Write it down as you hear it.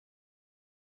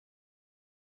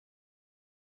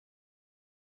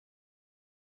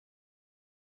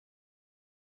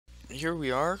here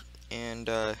we are, and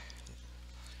I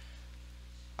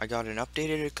got an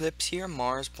updated Eclipse here,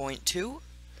 Mars point 2,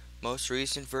 most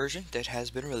recent version that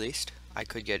has been released. I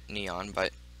could get Neon,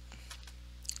 but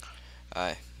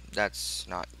uh, that's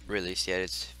not released yet.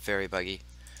 It's very buggy.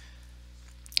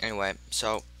 Anyway,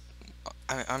 so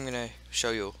I'm gonna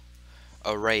show you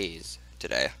arrays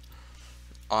today.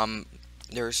 Um,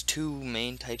 there's two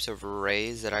main types of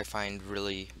arrays that I find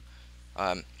really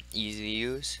easy to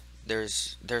use.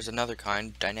 There's another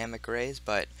kind, dynamic arrays,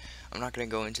 but I'm not gonna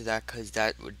go into that because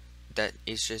that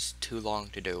is just too long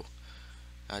to do.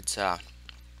 It's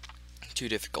too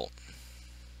difficult.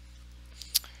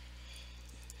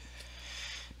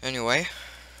 Anyway,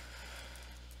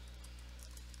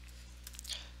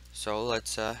 so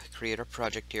let's create a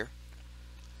project here,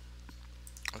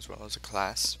 as well as a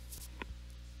class.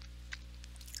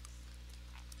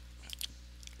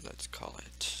 Let's call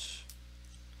it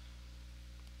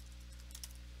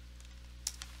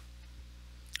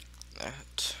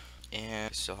that,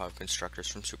 and still have constructors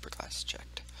from superclass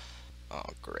checked. Oh,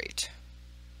 great.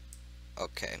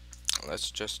 Okay,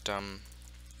 let's just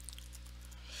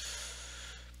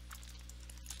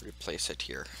replace it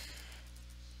here.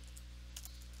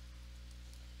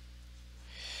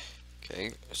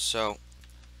 Okay, so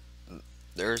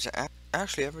there's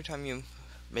actually every time you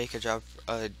make a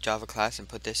Java class and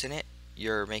put this in it,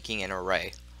 you're making an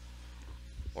array,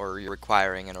 or you're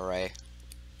requiring an array,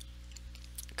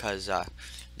 because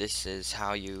this is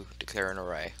how you declare an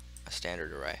array, a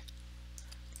standard array.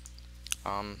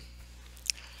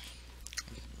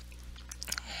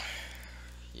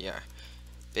 Yeah,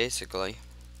 basically,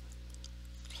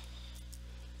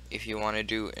 if you want to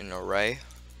do an array,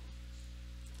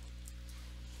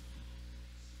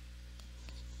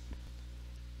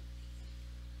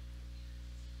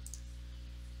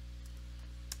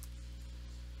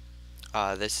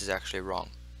 this is actually wrong.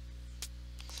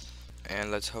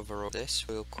 And let's hover over this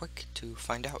real quick to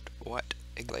find out what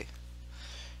exactly.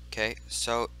 Okay,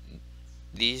 so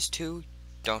these two,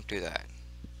 don't do that.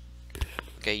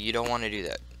 Okay, you don't want to do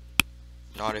that.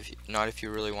 Not if you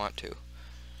really want to.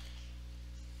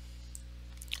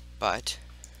 But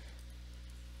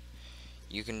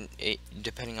you can,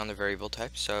 depending on the variable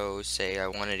type. So say I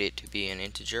wanted it to be an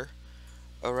integer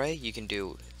array, you can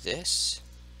do this.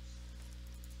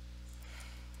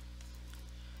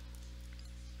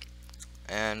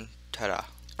 And ta-da,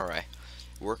 array.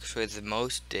 Works with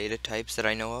most data types that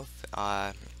I know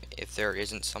of. If there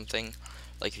isn't something,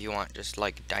 like if you want just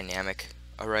like dynamic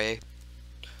array,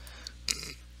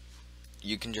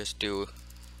 you can just do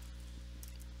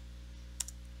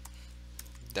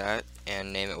that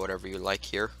and name it whatever you like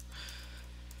here.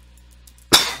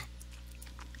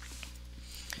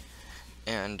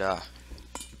 And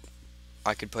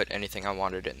I could put anything I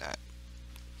wanted in that.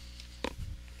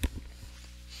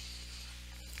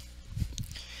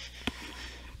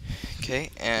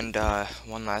 Okay, and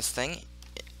one last thing,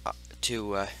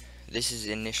 this is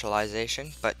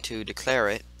initialization, but to declare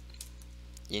it,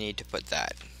 you need to put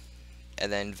that,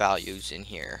 and then values in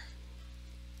here,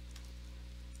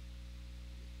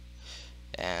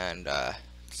 and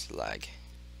slag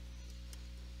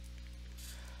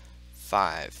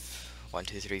 5, 1,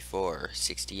 2, 3, 4,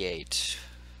 68,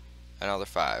 another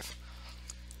 5,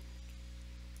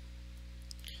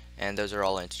 and those are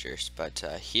all integers, but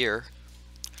here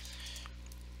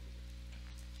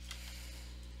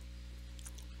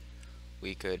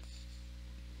we could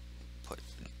put,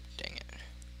 dang it,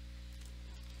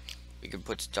 we could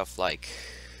put stuff like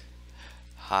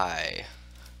high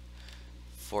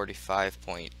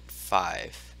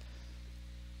 45.5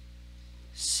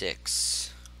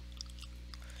 6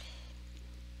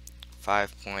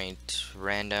 5 point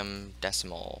random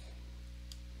decimal.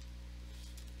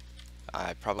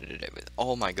 I probably did it with,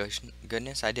 oh my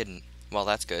goodness, I didn't. Well,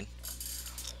 that's good.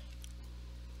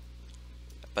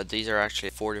 But these are actually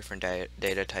 4 different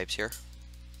data types here.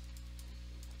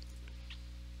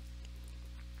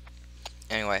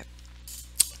 Anyway,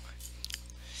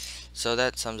 so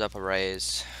that sums up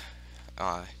arrays,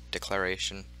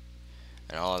 declaration,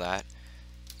 and all of that.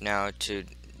 Now to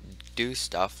do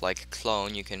stuff like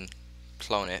clone, you can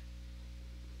clone it.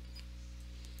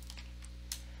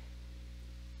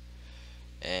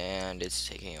 And it's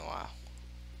taking a while.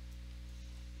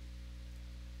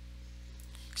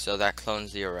 So that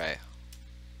clones the array.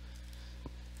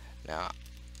 Now,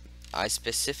 I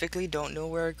specifically don't know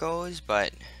where it goes,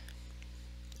 but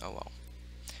oh well.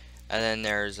 And then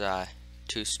there's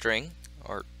toString,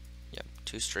 or yep,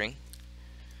 toString.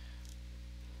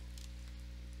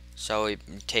 So it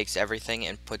takes everything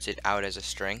and puts it out as a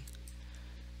string.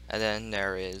 And then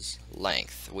there is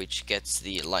length, which gets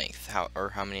the length,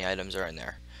 how many items are in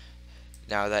there.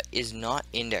 Now that is not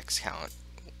index count,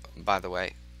 by the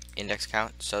way, index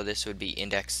count, so this would be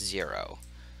index 0,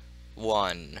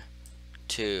 1,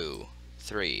 2,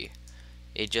 3.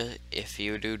 If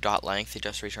you do dot length, it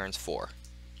just returns 4,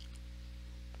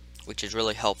 which is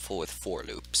really helpful with for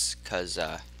loops, because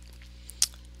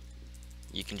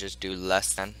you can just do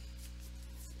less than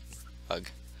bug.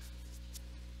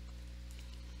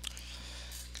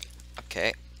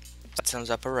 Okay, that sums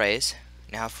up arrays.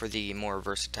 Now for the more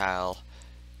versatile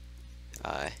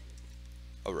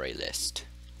array list.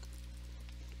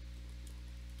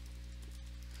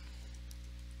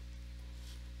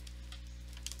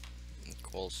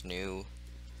 Equals new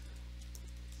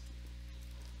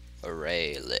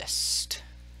array list.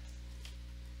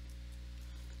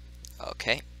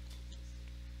 Okay.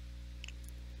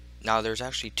 Now there's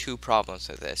actually two problems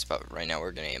with this, but right now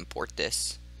we're going to import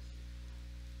this.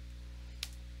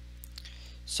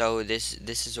 So this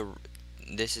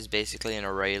is basically an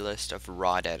array list of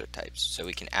raw data types. So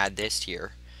we can add this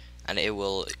here, and it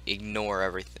will ignore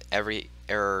every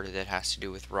error that has to do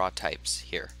with raw types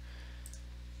here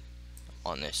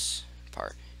on this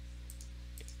part,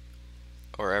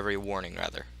 or every warning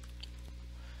rather.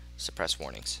 Suppress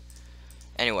warnings.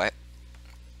 Anyway,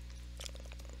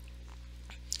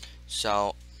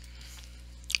 so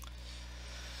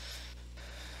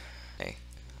okay,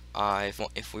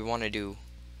 if we want to do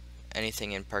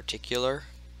anything in particular,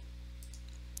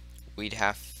 we'd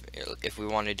have, if we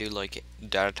want to do like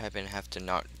data type and have to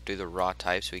not do the raw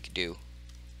types, we could do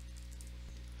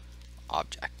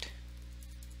object.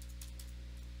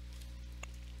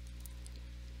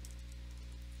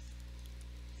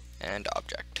 And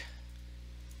object.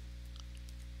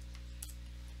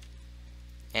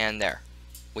 And there.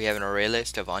 We have an array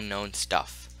list of unknown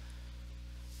stuff.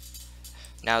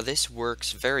 Now this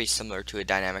works very similar to a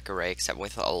dynamic array, except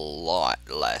with a lot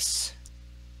less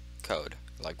code.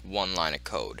 Like one line of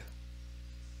code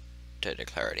to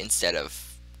declare it, instead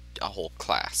of a whole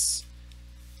class.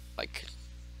 Like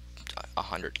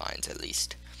 100 lines at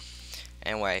least.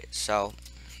 Anyway, so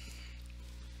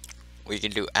we can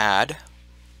do add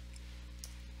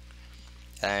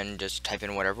and just type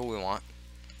in whatever we want,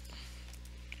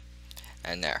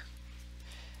 and there.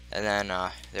 And then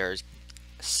there's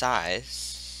size.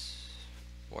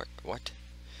 What?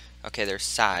 Okay, there's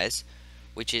size,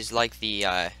 which is like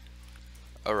the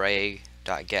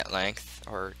array.getLength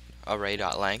or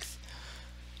array.length.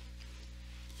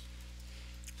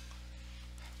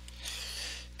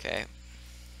 Okay.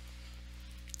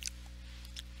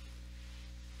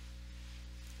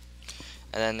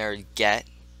 And then there's get,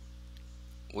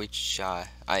 which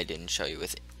I didn't show you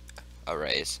with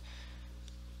arrays,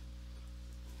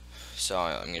 so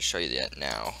I'm going to show you that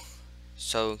now.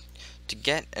 So to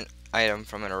get an item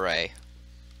from an array,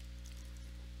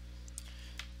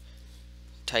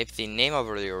 type the name of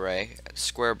the array,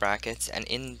 square brackets, and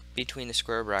in between the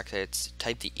square brackets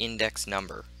type the index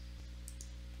number.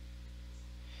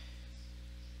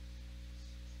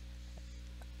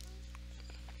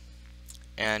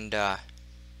 And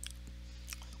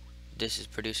this is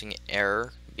producing an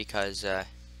error because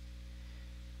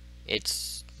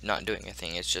it's not doing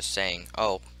anything. It's just saying,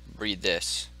 oh, read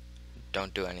this.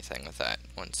 Don't do anything with that.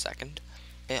 1 second.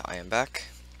 Okay, I am back.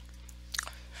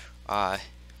 Okay,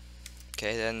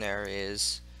 then there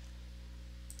is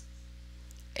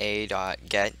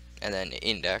a.get and then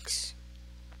index.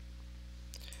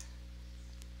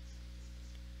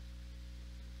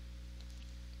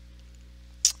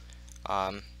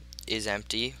 Is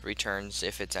empty, returns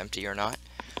if it's empty or not.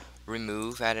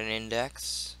 Remove at an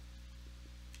index.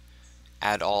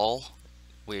 Add all,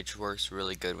 which works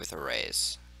really good with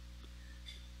arrays.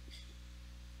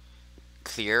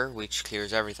 Clear, which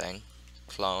clears everything.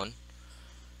 Clone.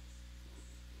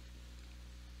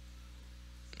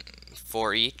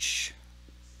 For each.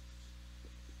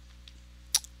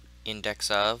 Index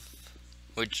of,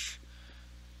 which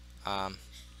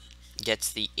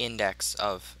gets the index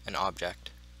of an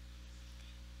object.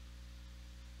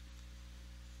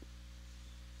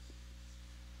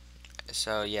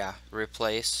 So yeah,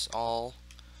 replace all.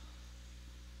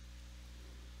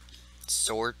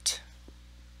 Sort.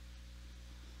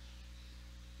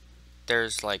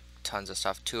 There's like tons of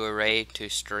stuff. To array, to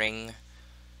string,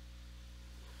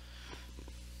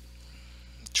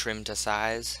 trim to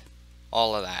size,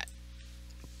 all of that.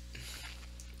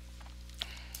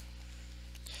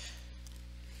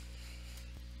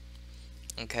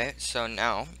 Okay, so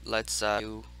now let's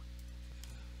do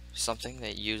something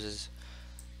that uses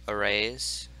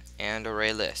arrays and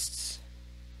array lists.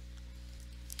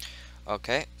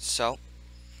 Okay, so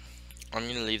I'm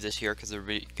going to leave this here because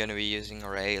we're going to be using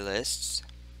array lists.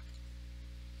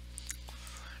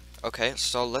 Okay,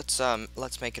 so let's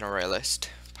make an array list.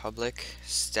 Public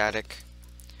static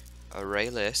array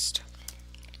list,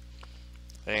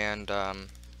 and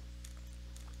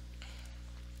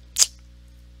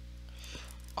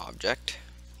object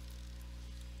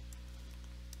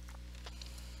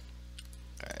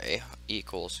array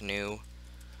equals new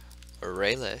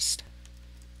array list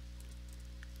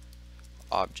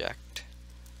object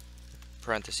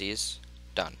parentheses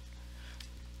done.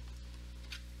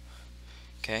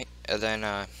 Okay, and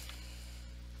then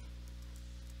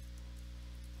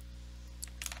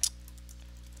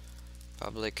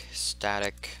public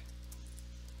static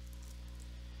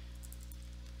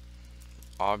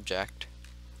object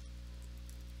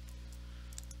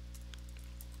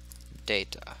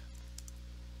data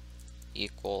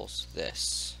equals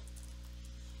this.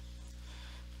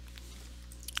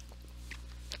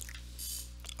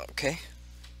 Okay,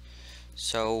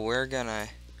 so we're gonna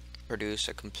produce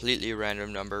a completely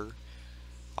random number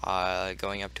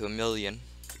going up to 1,000,000.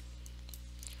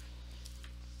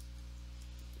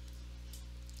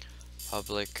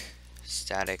 Public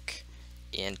static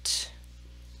int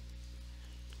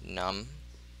num.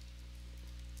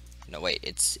 No, wait,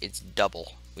 it's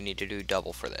double. We need to do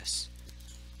double for this,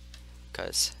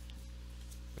 because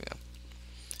yeah.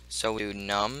 So we do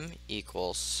num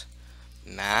equals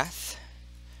math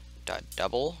dot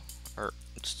double, or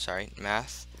sorry,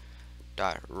 math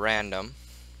dot random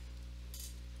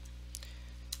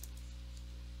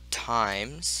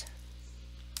times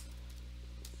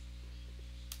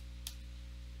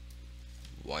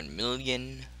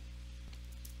 1,000,000,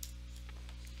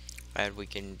 and we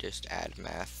can just add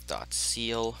math dot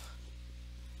seal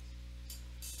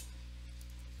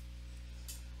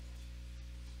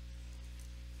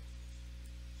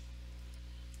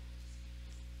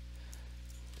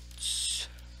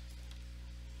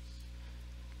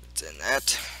in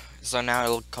that. So now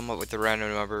it'll come up with a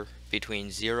random number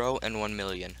between 0 and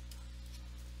 1,000,000.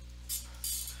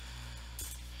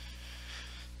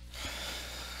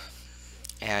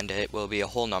 And it will be a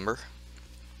whole number.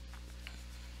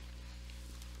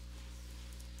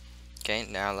 Okay,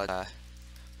 now let's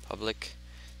public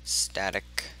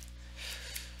static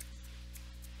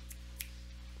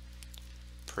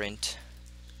print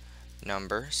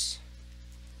numbers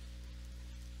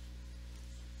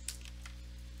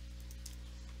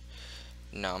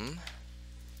num.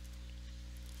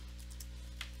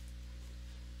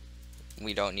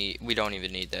 We don't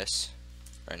even need this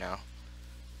right now.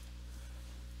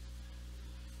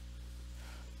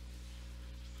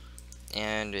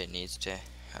 And it needs to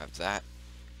have that.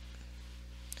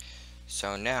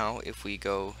 So now if we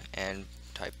go and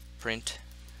type print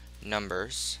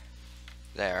numbers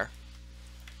there,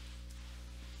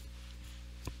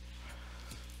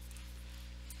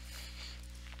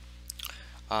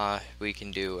 we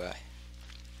can do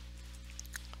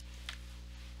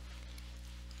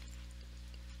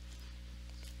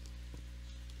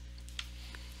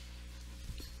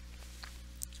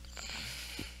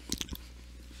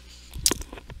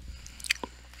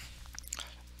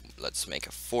let's make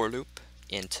a for loop.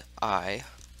 Int I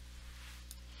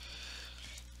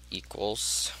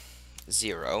equals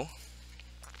 0.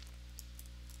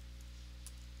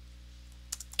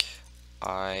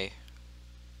 I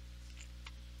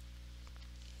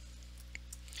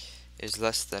is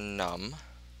less than num.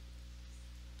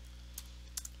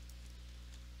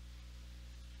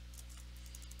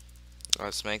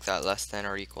 Let's make that less than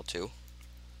or equal to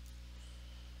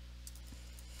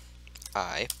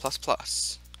I plus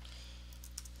plus.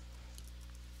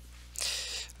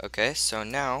 Okay, so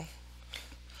now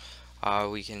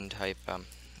we can type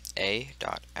a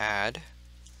dot add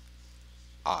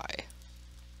I,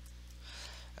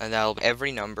 and that'll be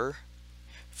every number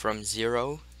from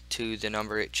 0 to the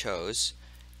number it chose,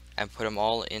 and put them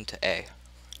all into A.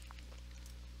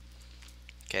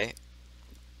 Okay,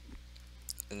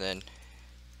 and then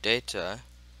data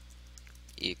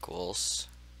equals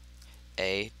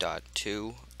a dot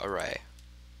to array.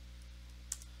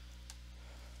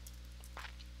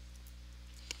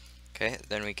 Okay,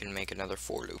 then we can make another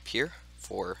for loop here.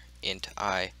 For int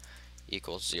I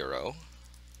equals 0,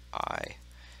 I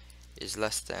is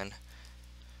less than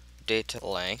data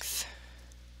length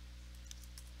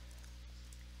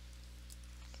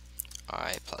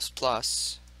I plus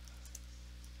plus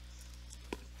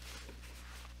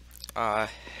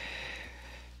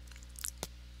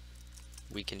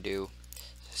we can do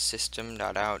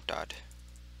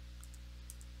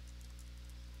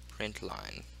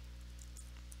system.out.println,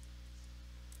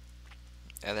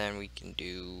 and then we can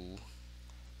do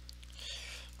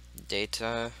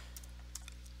data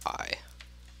I.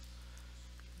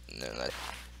 And then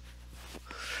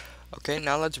okay,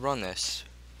 now let's run this.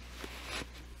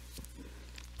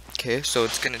 Okay, so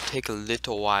it's gonna take a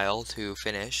little while to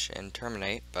finish and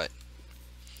terminate, but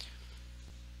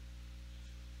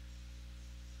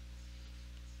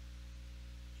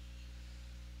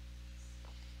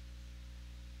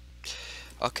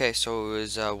okay, so it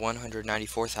was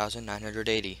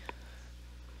 194,980.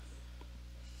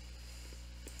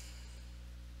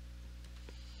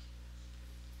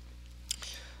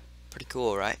 Pretty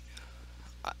cool, right?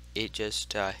 It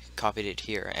just copied it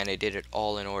here, and it did it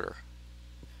all in order.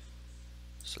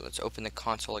 So let's open the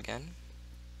console again.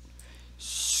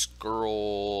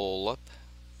 Scroll up.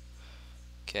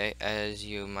 Okay, as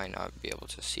you might not be able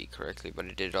to see correctly, but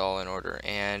it did it all in order,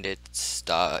 and it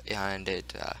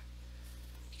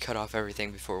cut off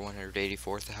everything before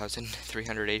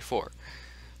 184,384,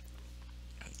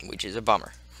 which is a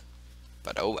bummer.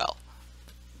 But oh well.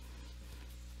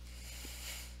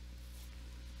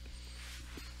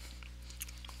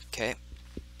 Okay.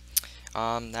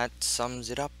 That sums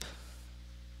it up.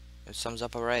 It sums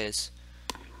up arrays.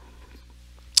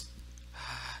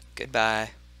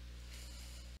 Goodbye.